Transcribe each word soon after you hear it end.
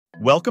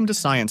Welcome to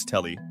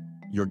ScienceTelly,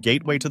 your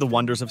gateway to the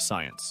wonders of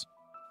science.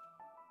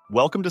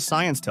 Welcome to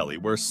ScienceTelly,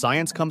 where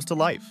science comes to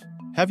life.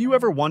 Have you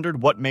ever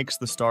wondered what makes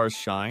the stars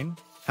shine,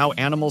 how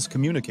animals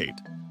communicate,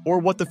 or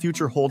what the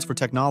future holds for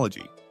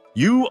technology?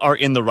 You are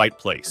in the right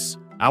place.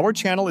 Our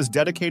channel is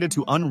dedicated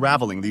to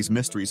unraveling these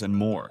mysteries and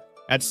more.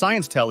 At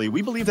ScienceTelly,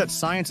 we believe that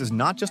science is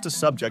not just a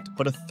subject,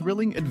 but a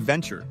thrilling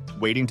adventure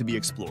waiting to be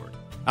explored.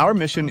 Our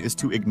mission is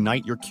to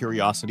ignite your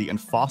curiosity and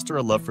foster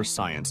a love for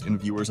science in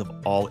viewers of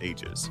all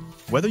ages.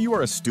 Whether you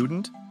are a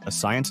student, a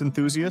science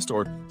enthusiast,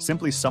 or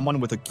simply someone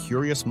with a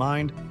curious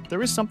mind,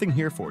 there is something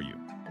here for you.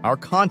 Our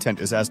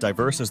content is as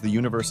diverse as the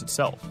universe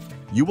itself.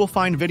 You will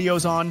find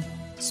videos on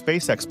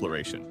space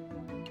exploration.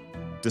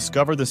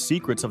 Discover the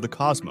secrets of the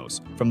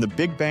cosmos, from the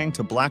Big Bang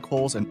to black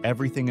holes and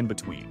everything in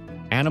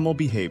between. Animal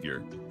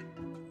behavior.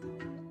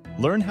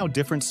 Learn how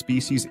different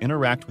species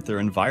interact with their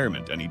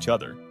environment and each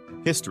other.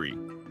 History.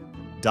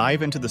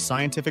 Dive into the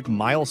scientific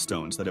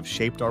milestones that have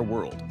shaped our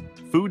world.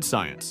 Food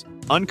science.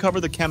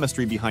 Uncover the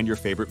chemistry behind your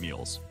favorite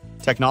meals.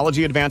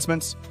 Technology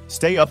advancements.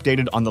 Stay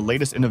updated on the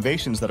latest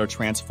innovations that are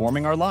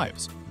transforming our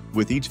lives.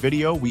 With each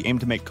video, we aim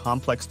to make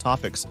complex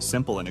topics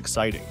simple and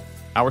exciting.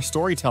 Our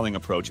storytelling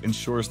approach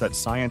ensures that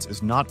science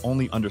is not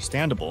only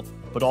understandable,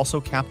 but also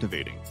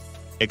captivating.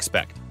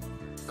 Expect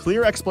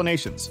clear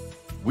explanations.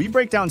 We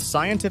break down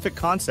scientific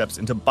concepts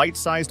into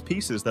bite-sized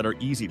pieces that are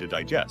easy to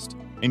digest.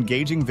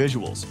 Engaging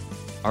visuals.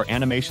 Our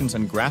animations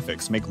and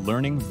graphics make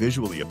learning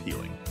visually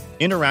appealing.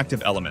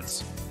 Interactive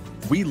elements.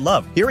 We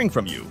love hearing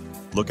from you.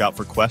 Look out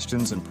for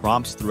questions and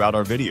prompts throughout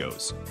our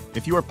videos.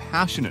 If you are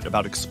passionate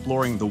about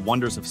exploring the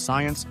wonders of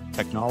science,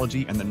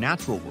 technology, and the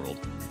natural world,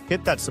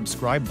 hit that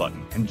subscribe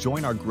button and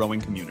join our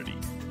growing community.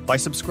 By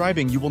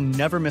subscribing, you will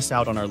never miss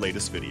out on our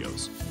latest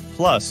videos.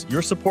 Plus,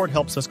 your support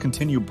helps us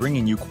continue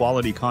bringing you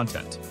quality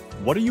content.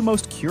 What are you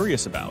most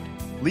curious about?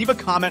 Leave a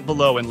comment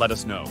below and let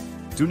us know.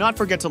 Do not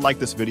forget to like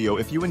this video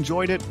if you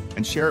enjoyed it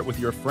and share it with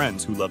your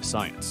friends who love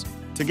science.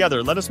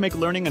 Together, let us make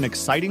learning an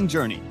exciting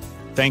journey.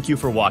 Thank you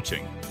for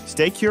watching.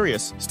 Stay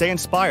curious, stay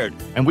inspired,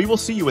 and we will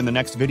see you in the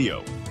next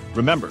video.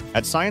 Remember,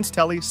 at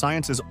ScienceTelly,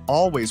 science is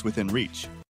always within reach.